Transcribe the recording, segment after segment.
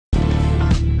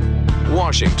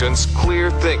Washington's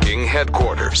clear-thinking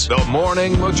headquarters. The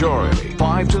Morning Majority,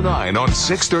 5 to 9 on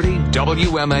 630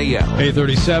 WMAL.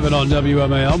 8:37 on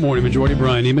WMAL. Morning Majority.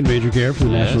 Brian Neiman, Major Care for the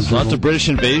National Journal. Lots of British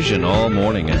invasion all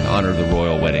morning in honor of the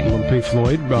royal wedding. Little Pink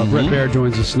Floyd. Brett BAIER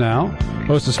joins us now.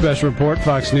 Hosts a special report,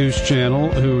 Fox News Channel,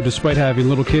 who, despite having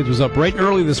little kids, was up bright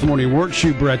early this morning. Weren't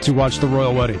you, Brett, to watch the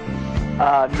royal wedding?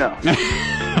 No.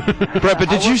 Brett, but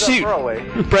did you see?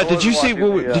 Brett, did you see?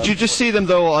 Did you just see them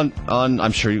though on?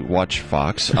 I'm sure you watch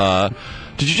Fox.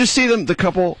 Did you just see them, the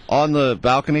couple on the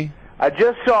balcony? I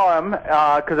just saw him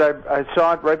because I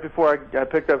saw it right before I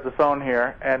picked up the phone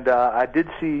here, and I did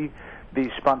see the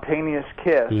spontaneous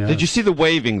kiss. Yeah. Did you see the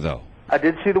waving though? I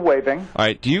did see the waving. All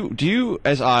right. Do you,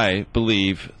 as I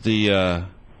believe, the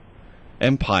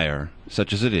empire,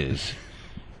 such as it is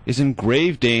in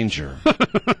grave danger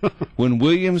when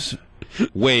William's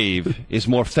wave is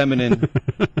more feminine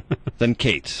than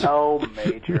Kate's? Oh,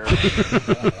 Major.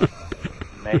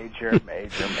 Major.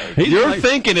 You're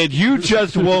thinking it, you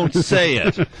just won't say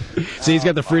it. See, he's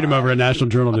got the freedom over at National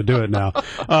Journal to do it now.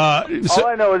 All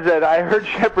I know is that I heard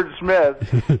Shepard Smith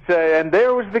say, and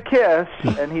there was the kiss,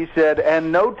 and he said,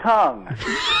 and no tongue. Nice.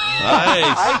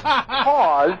 I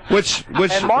paused,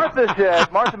 and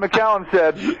Martha McCallum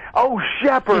said, oh,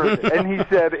 Shepard, and he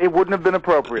said, it wouldn't have been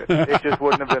appropriate. It just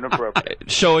wouldn't have been appropriate.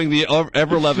 Showing the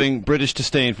ever-loving British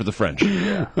disdain for the French.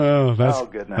 Yeah. Oh,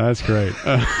 goodness. That's great.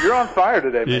 You're on fire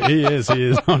today, man. He is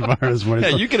on fire this morning.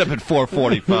 Yeah, you get up at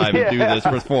 4:45 and do this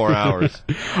for 4 hours.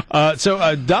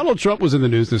 So Donald Trump was in the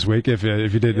news this week, if you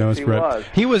didn't know, Brett.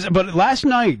 He was. But last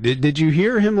night, did you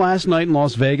hear him last night in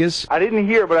Las Vegas? I didn't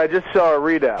hear, but I just saw a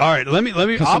readout. All right, let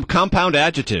me. Some compound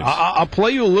adjectives. I'll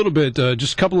play you a little bit,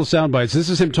 just a couple of sound bites. This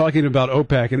is him talking about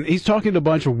OPEC, and he's talking to a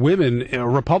bunch of women in a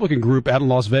Republican group out in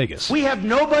Las Vegas. We have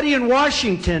nobody in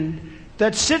Washington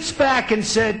that sits back and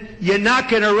said, you're not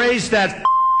going to raise that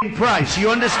price. You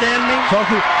understand me?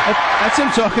 That's him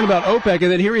talking about OPEC,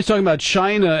 and then here he's talking about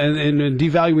China and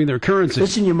devaluing their currency.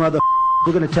 Listen, you mother,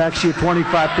 we're going to tax you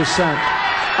 25%.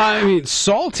 I mean,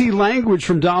 salty language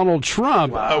from Donald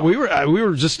Trump. Wow. We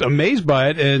were just amazed by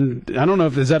it, and I don't know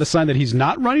is that a sign that he's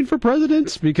not running for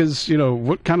president? Because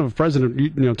what kind of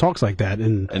president talks like that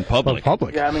in public?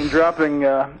 Yeah, I mean, dropping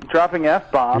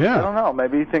F-bombs. Yeah. I don't know.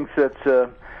 Maybe he thinks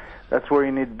that's where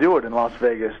you need to do it in Las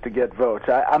Vegas to get votes.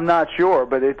 I'm not sure,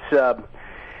 but it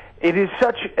is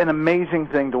such an amazing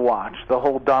thing to watch, the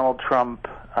whole Donald Trump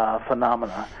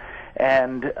phenomena.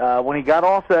 And when he got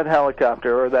off that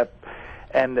helicopter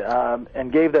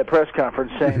and gave that press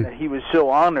conference saying that he was so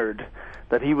honored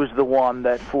that he was the one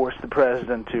that forced the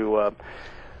president to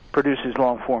produce his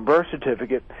long-form birth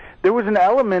certificate, there was an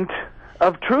element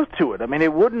of truth to it. I mean,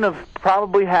 it wouldn't have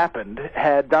probably happened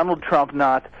had Donald Trump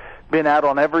not been out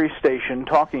on every station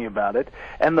talking about it,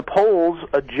 and the polls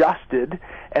adjusted,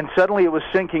 and suddenly it was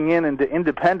sinking into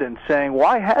independents saying,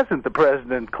 why hasn't the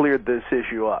president cleared this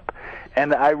issue up?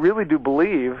 And I really do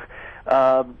believe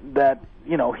that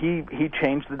he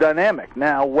changed the dynamic.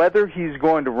 Now, whether he's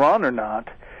going to run or not,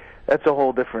 that's a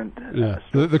whole different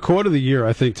story. The quote of the year,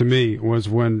 I think, to me, was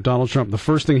when Donald Trump, the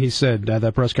first thing he said at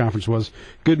that press conference was,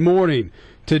 good morning.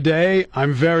 Today,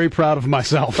 I'm very proud of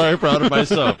myself. Very proud of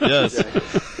myself, yes.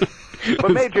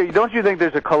 But, Major, don't you think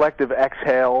there's a collective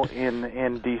exhale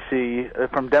in D.C.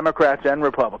 From Democrats and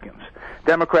Republicans?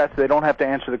 Democrats, they don't have to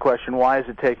answer the question, why is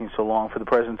it taking so long for the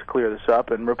president to clear this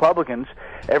up? And Republicans,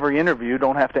 every interview,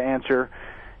 don't have to answer,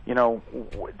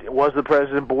 was the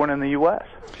president born in the U.S.?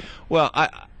 Well, I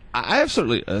have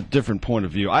certainly a different point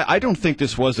of view. I don't think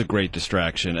this was a great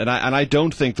distraction, and I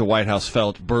don't think the White House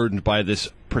felt burdened by this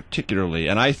particularly.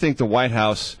 And I think the White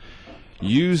House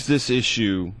used this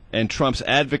issue and Trump's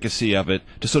advocacy of it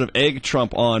to sort of egg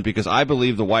Trump on, because I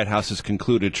believe the White House has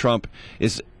concluded Trump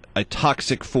is a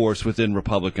toxic force within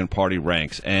Republican Party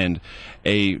ranks and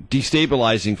a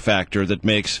destabilizing factor that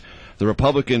makes the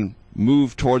Republican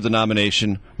move toward the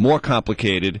nomination more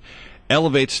complicated,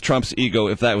 elevates Trump's ego,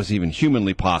 if that was even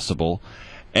humanly possible,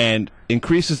 and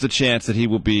increases the chance that he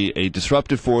will be a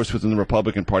disruptive force within the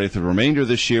Republican Party for the remainder of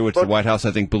this year, which the White House,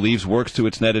 I think, believes works to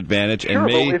its net advantage. Sure,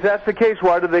 but if that's the case,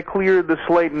 why did they clear the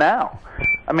slate now?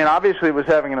 I mean, obviously it was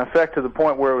having an effect to the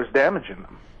point where it was damaging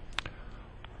them.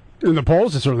 In the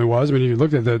polls, it certainly was. I mean, if you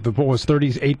looked at the poll, was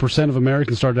 38% of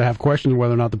Americans started to have questions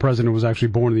whether or not the president was actually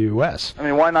born in the U.S. I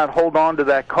mean, why not hold on to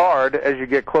that card as you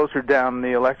get closer down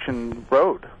the election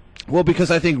road? Well,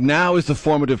 because I think now is the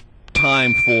formative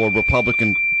time for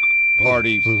Republican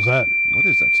Party. What was that? What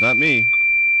is that? It's not me.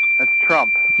 That's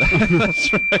Trump.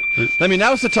 That's right. I mean,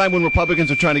 now's the time when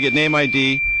Republicans are trying to get name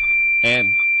ID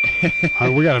and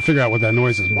We got to figure out what that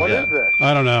noise is. What is it?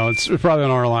 I don't know. It's probably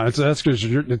on our line. That's because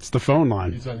it's the phone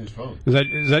line. He's on his phone.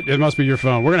 Is that? It must be your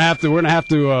phone. We're gonna have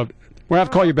to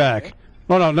call you back.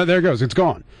 Oh no, there it goes. It's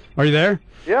gone. Are you there?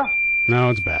 Yeah. No,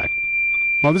 it's back.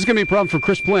 Well, this is going to be a problem for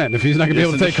Chris Plant if he's not going to be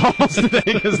able to take calls today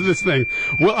because of this thing.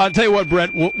 Well, I'll tell you what,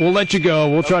 Brett, we'll let you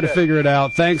go. We'll try to figure it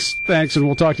out. Thanks, and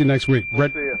we'll talk to you next week. We'll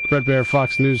Brett BAIER,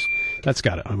 Fox News. That's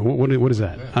got it. I mean, what is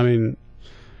that? I mean,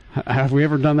 have we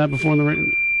ever done that before in the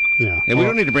radio? Yeah. And we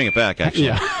don't need to bring it back, actually.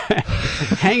 Yeah.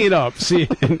 Hang it up. See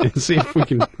if we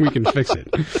can fix it.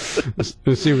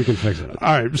 Let's see if we can fix it.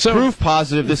 All right. So proof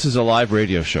positive. This is a live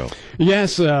radio show.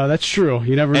 Yes, that's true.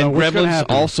 You never know and what's going to gremlins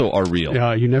happen. also are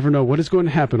real. You never know what is going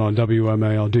to happen on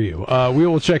WMAL, do you? We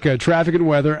will check traffic and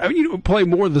weather. I mean, play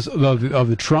more of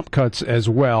the Trump cuts as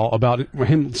well about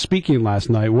him speaking last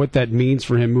night, what that means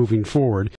for him moving forward.